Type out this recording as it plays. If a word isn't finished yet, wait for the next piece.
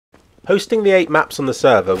Hosting the 8 maps on the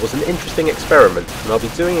server was an interesting experiment, and I'll be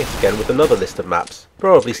doing it again with another list of maps,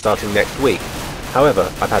 probably starting next week. However,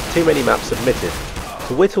 I've had too many maps submitted.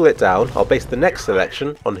 To whittle it down, I'll base the next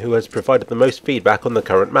selection on who has provided the most feedback on the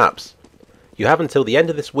current maps. You have until the end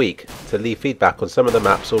of this week to leave feedback on some of the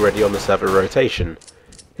maps already on the server rotation.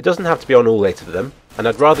 It doesn't have to be on all 8 of them, and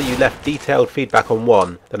I'd rather you left detailed feedback on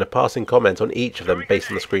one than a passing comment on each of them based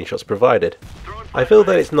on the screenshots provided. I feel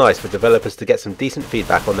that it's nice for developers to get some decent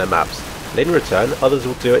feedback on their maps, and in return others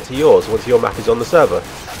will do it to yours once your map is on the server.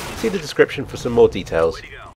 See the description for some more details.